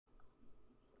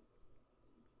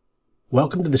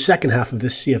Welcome to the second half of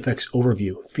this CFX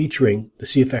overview featuring the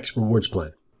CFX rewards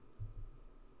plan.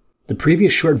 The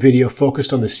previous short video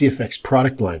focused on the CFX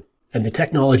product line and the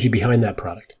technology behind that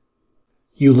product.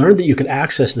 You learned that you could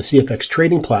access the CFX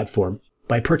trading platform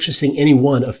by purchasing any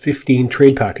one of 15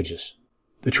 trade packages.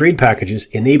 The trade packages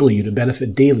enable you to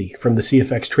benefit daily from the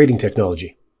CFX trading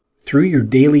technology. Through your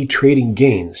daily trading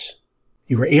gains,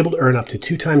 you are able to earn up to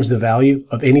 2 times the value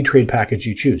of any trade package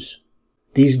you choose.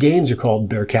 These gains are called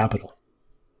bear capital.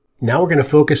 Now we're going to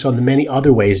focus on the many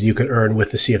other ways you can earn with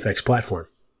the CFX platform.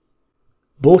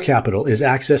 Bull capital is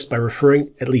accessed by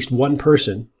referring at least one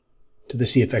person to the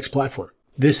CFX platform.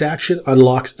 This action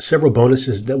unlocks several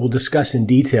bonuses that we'll discuss in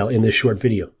detail in this short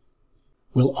video.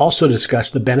 We'll also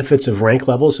discuss the benefits of rank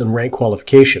levels and rank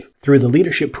qualification through the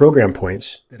leadership program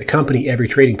points that accompany every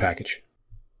trading package.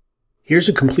 Here's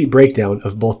a complete breakdown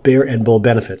of both bear and bull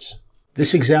benefits.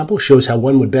 This example shows how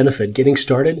one would benefit getting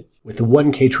started with the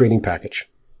 1K trading package.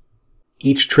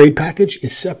 Each trade package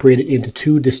is separated into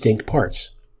 2 distinct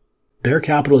parts. Bear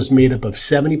capital is made up of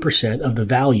 70% of the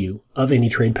value of any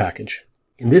trade package.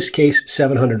 In this case,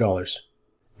 $700.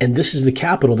 And this is the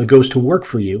capital that goes to work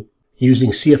for you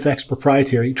using CFX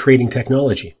proprietary trading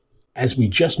technology. As we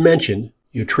just mentioned,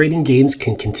 your trading gains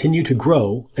can continue to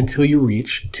grow until you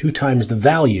reach 2 times the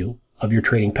value of your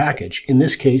trading package, in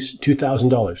this case,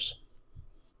 $2,000.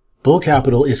 Bull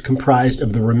capital is comprised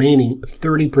of the remaining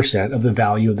 30% of the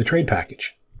value of the trade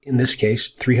package, in this case,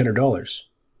 $300.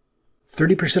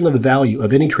 30% of the value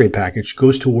of any trade package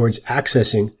goes towards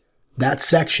accessing that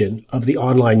section of the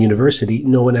online university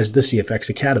known as the CFX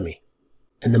Academy.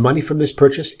 And the money from this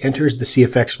purchase enters the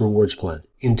CFX rewards plan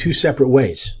in 2 separate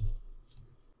ways.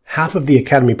 Half of the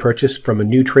Academy purchase from a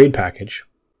new trade package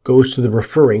goes to the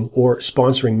referring or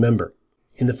sponsoring member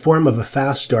in the form of a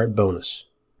fast start bonus.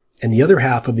 And the other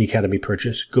half of the Academy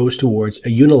purchase goes towards a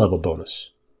unilevel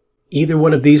bonus. Either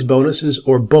one of these bonuses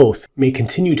or both may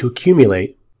continue to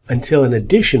accumulate until an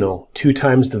additional 2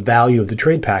 times the value of the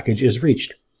trade package is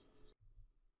reached.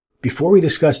 Before we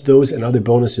discuss those and other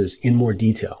bonuses in more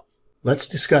detail, let's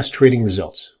discuss trading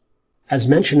results. As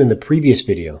mentioned in the previous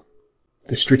video,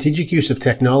 the strategic use of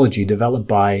technology developed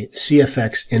by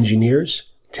CFX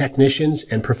engineers, technicians,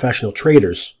 and professional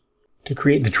traders to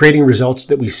create the trading results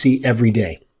that we see every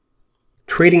day.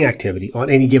 Trading activity on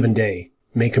any given day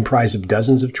may comprise of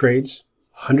dozens of trades,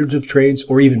 hundreds of trades,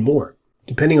 or even more,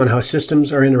 depending on how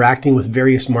systems are interacting with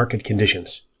various market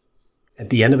conditions. At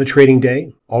the end of a trading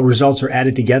day, all results are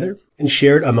added together and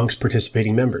shared amongst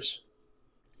participating members.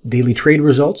 Daily trade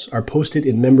results are posted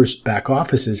in members' back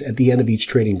offices at the end of each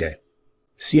trading day.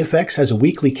 CFX has a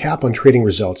weekly cap on trading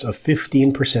results of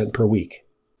 15% per week,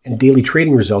 and daily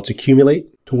trading results accumulate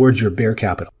towards your bear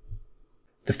capital.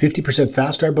 The 50%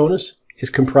 fast start bonus is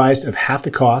comprised of half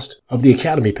the cost of the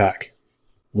Academy pack.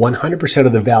 100%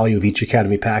 of the value of each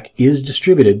Academy pack is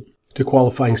distributed to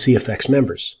qualifying CFX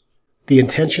members. The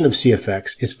intention of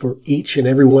CFX is for each and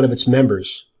every one of its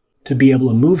members to be able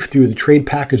to move through the trade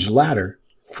package ladder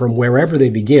from wherever they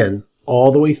begin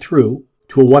all the way through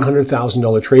to a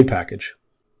 $100,000 trade package.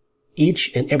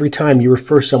 Each and every time you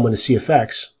refer someone to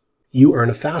CFX, you earn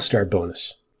a fast start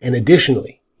bonus. And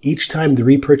additionally, each time they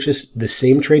repurchase the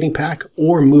same trading pack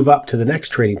or move up to the next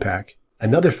trading pack,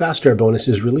 another fast start bonus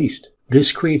is released.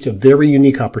 This creates a very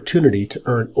unique opportunity to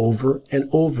earn over and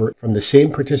over from the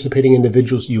same participating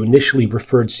individuals you initially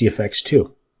referred CFX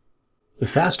to. The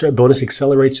fast start bonus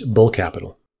accelerates bull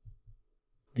capital.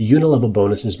 The unilevel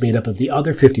bonus is made up of the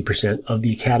other 50% of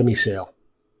the Academy sale.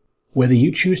 Whether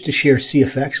you choose to share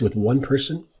CFX with one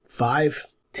person, 5,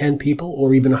 10 people,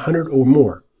 or even 100 or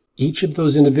more, each of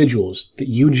those individuals that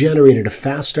you generated a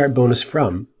fast start bonus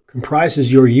from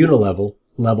comprises your unilevel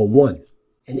level 1.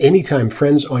 And anytime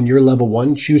friends on your level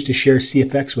 1 choose to share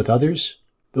CFX with others,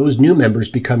 those new members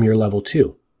become your level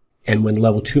 2. And when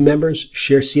level 2 members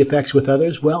share CFX with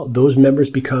others, well, those members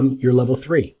become your level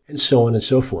 3, and so on and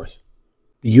so forth.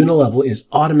 The unilevel is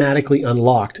automatically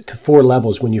unlocked to 4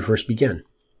 levels when you first begin.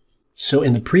 So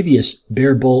in the previous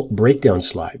bear bull breakdown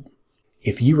slide,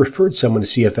 if you referred someone to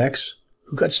CFX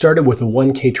who got started with a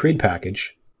 1K trade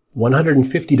package,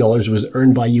 $150 was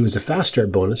earned by you as a fast start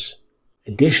bonus.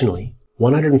 Additionally,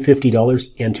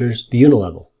 $150 enters the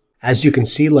unilevel. As you can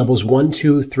see, levels 1,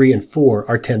 2, 3, and 4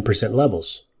 are 10%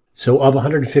 levels. So of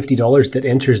 $150 that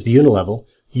enters the unilevel,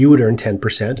 you would earn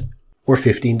 10% or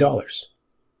 $15.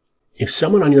 If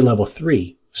someone on your level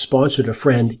 3 sponsored a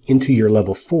friend into your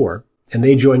level 4 and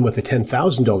they join with a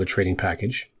 $10,000 trading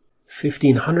package,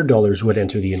 $1,500 would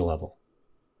enter the unilevel.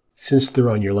 Since they're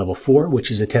on your level 4,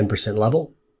 which is a 10%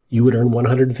 level, you would earn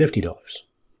 $150.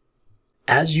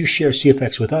 As you share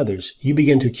CFX with others, you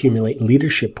begin to accumulate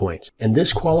leadership points, and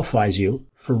this qualifies you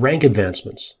for rank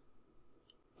advancements.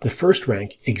 The first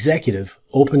rank, Executive,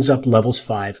 opens up levels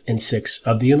 5 and 6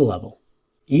 of the unilevel.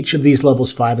 Each of these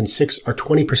levels 5 and 6 are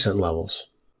 20% levels.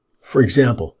 For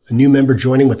example, a new member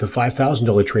joining with a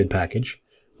 $5,000 trade package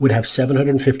would have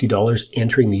 $750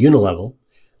 entering the unilevel.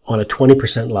 On a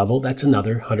 20% level, that's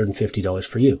another $150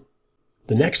 for you.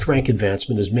 The next rank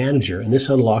advancement is Manager, and this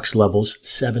unlocks levels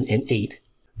 7 and 8.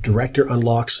 Director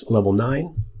unlocks level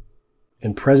 9,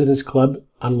 and President's Club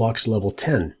unlocks level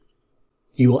 10.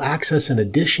 You will access an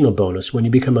additional bonus when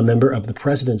you become a member of the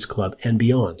President's Club and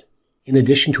beyond. In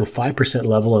addition to a 5%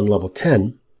 level on level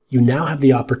 10, you now have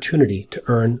the opportunity to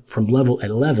earn from level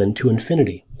 11 to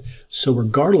infinity. So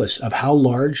regardless of how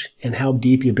large and how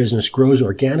deep your business grows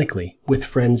organically with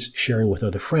friends sharing with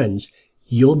other friends,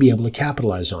 you'll be able to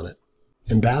capitalize on it.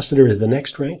 Ambassador is the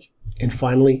next rank, and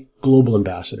finally, Global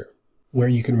Ambassador, where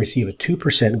you can receive a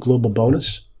 2% global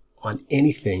bonus on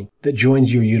anything that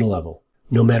joins your unilevel,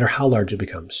 no matter how large it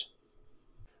becomes.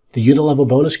 The unilevel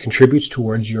bonus contributes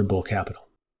towards your bull capital.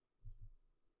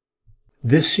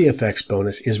 This CFX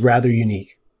bonus is rather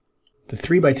unique. The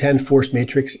 3x10 force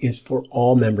matrix is for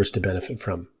all members to benefit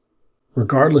from,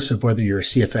 regardless of whether you're a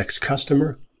CFX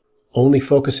customer, only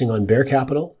focusing on bear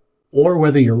capital, or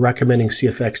whether you're recommending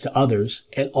CFX to others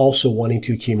and also wanting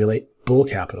to accumulate bull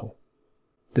capital.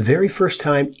 The very first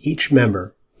time each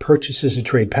member purchases a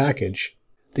trade package,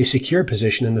 they secure a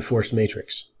position in the force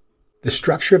matrix. The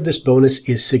structure of this bonus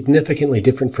is significantly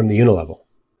different from the unilevel,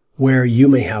 where you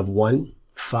may have 1,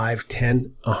 5,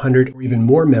 10, 100, or even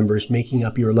more members making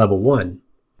up your level 1.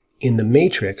 In the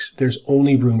matrix, there's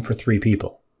only room for 3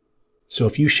 people. So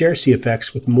if you share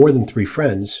CFX with more than 3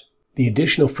 friends, the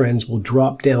additional friends will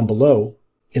drop down below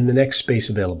in the next space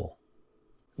available.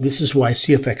 This is why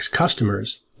CFX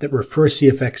customers that refer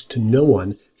CFX to no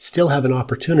one still have an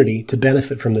opportunity to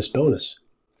benefit from this bonus,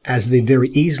 as they very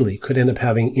easily could end up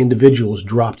having individuals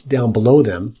dropped down below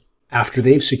them after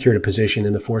they've secured a position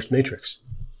in the forced matrix.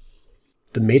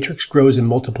 The matrix grows in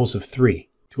multiples of 3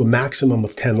 to a maximum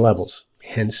of 10 levels,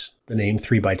 hence the name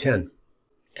 3x10.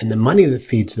 And the money that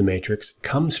feeds the matrix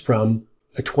comes from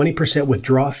a 20%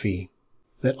 withdrawal fee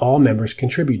that all members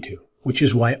contribute to, which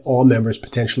is why all members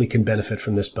potentially can benefit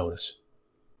from this bonus.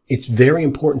 It's very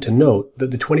important to note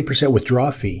that the 20%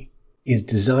 withdrawal fee is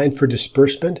designed for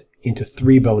disbursement into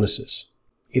 3 bonuses.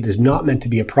 It is not meant to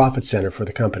be a profit center for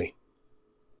the company.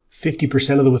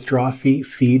 50% of the withdrawal fee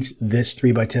feeds this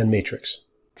 3x10 matrix.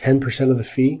 10% of the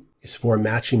fee is for a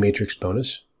matching matrix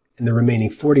bonus, and the remaining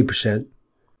 40%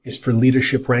 is for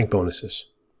leadership rank bonuses.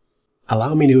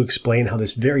 Allow me to explain how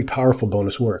this very powerful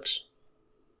bonus works.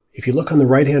 If you look on the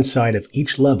right-hand side of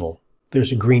each level,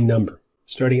 there's a green number,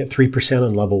 starting at 3%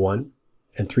 on level 1,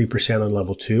 and 3% on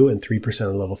level 2, and 3%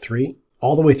 on level 3,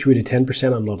 all the way through to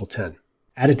 10% on level 10.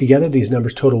 Added together, these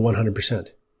numbers total 100%.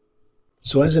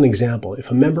 So as an example,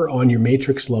 if a member on your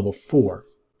matrix level 4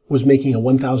 was making a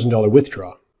 $1,000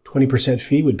 withdrawal, 20%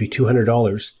 fee would be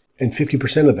 $200, and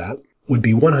 50% of that would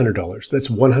be $100. That's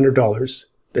 $100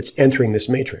 that's entering this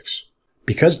matrix.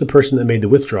 Because the person that made the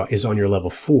withdrawal is on your level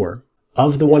 4,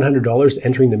 of the $100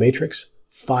 entering the matrix,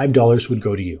 $5 would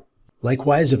go to you.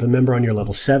 Likewise, if a member on your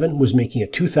level 7 was making a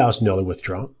 $2,000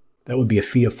 withdrawal, that would be a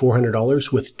fee of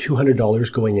 $400 with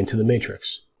 $200 going into the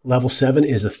matrix. Level 7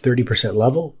 is a 30%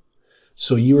 level,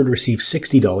 so you would receive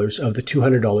 $60 of the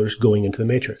 $200 going into the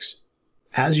matrix.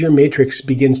 As your matrix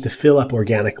begins to fill up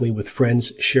organically with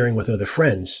friends sharing with other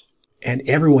friends, and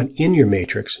everyone in your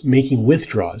matrix making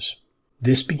withdrawals,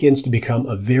 this begins to become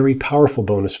a very powerful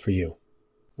bonus for you.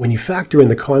 When you factor in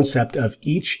the concept of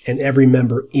each and every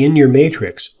member in your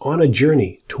matrix on a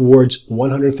journey towards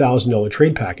 $100,000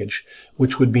 trade package,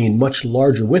 which would mean much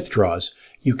larger withdrawals,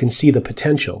 you can see the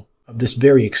potential of this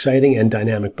very exciting and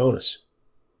dynamic bonus.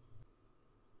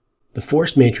 The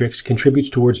force matrix contributes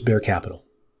towards bear capital.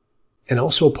 And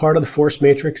also a part of the force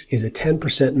matrix is a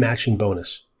 10% matching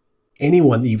bonus.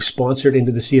 Anyone that you've sponsored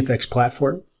into the CFX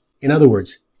platform, in other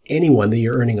words, anyone that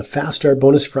you're earning a fast start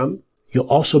bonus from, you'll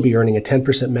also be earning a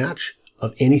 10% match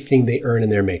of anything they earn in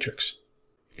their matrix.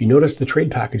 If you notice the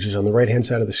trade packages on the right-hand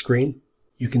side of the screen,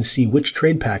 you can see which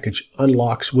trade package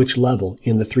unlocks which level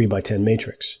in the 3x10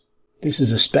 matrix. This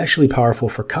is especially powerful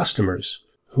for customers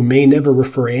who may never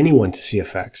refer anyone to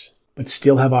CFX, but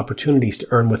still have opportunities to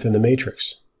earn within the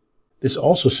matrix. This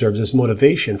also serves as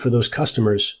motivation for those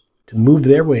customers to move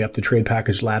their way up the trade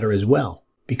package ladder as well,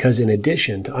 because in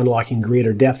addition to unlocking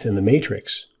greater depth in the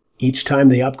matrix, each time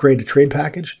they upgrade a trade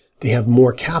package, they have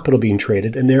more capital being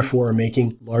traded and therefore are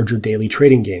making larger daily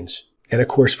trading gains. And of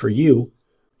course for you,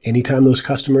 Anytime those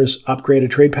customers upgrade a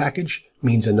trade package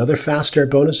means another fast start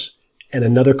bonus and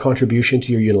another contribution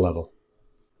to your unit level.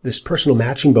 This personal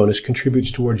matching bonus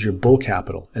contributes towards your bull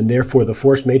capital, and therefore the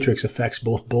force matrix affects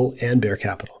both bull and bear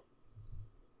capital.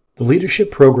 The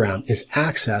leadership program is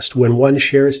accessed when one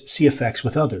shares CFX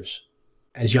with others.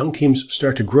 As young teams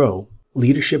start to grow,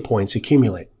 leadership points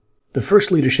accumulate. The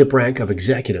first leadership rank of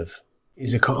executive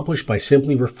is accomplished by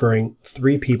simply referring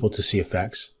 3 people to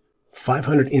CFX,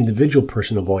 500 individual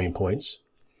personal volume points,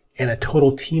 and a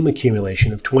total team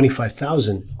accumulation of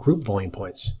 25,000 group volume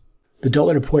points. The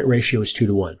dollar to point ratio is 2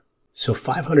 to 1, so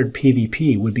 500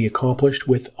 PVP would be accomplished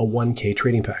with a 1K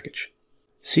trading package.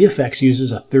 CFX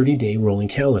uses a 30-day rolling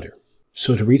calendar,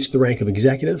 so to reach the rank of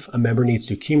executive, a member needs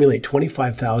to accumulate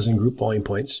 25,000 group volume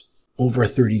points over a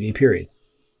 30-day period.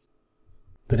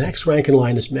 The next rank in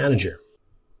line is manager.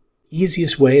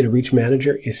 Easiest way to reach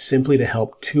manager is simply to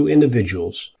help 2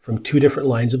 individuals from 2 different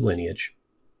lines of lineage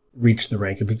reach the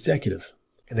rank of executive.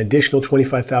 An additional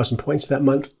 25,000 points that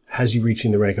month has you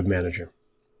reaching the rank of manager.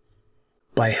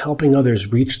 By helping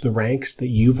others reach the ranks that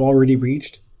you've already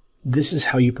reached, this is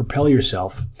how you propel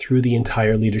yourself through the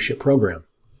entire leadership program.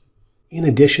 In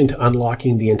addition to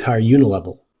unlocking the entire unit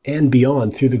level and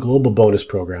beyond through the global bonus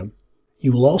program,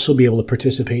 you will also be able to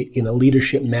participate in a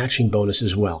leadership matching bonus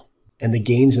as well. And the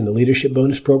gains in the leadership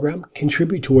bonus program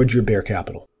contribute towards your bear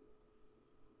capital.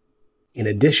 In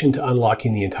addition to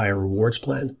unlocking the entire rewards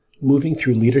plan, moving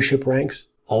through leadership ranks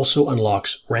also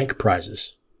unlocks rank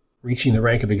prizes. Reaching the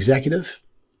rank of executive,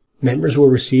 members will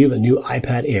receive a new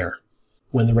iPad Air.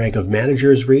 When the rank of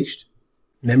manager is reached,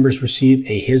 members receive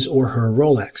a his or her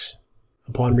Rolex.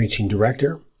 Upon reaching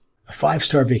director, a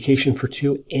 5-star vacation for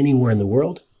 2 anywhere in the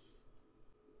world,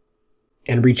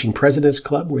 and reaching President's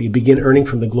Club, where you begin earning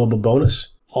from the global bonus,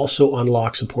 also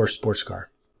unlocks a Porsche sports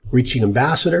car. Reaching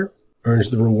Ambassador earns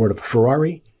the reward of a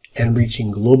Ferrari, and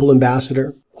reaching Global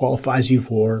Ambassador qualifies you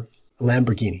for a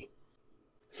Lamborghini.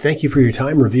 Thank you for your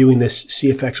time reviewing this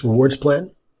CFX rewards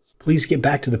plan. Please get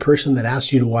back to the person that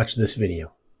asked you to watch this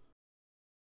video.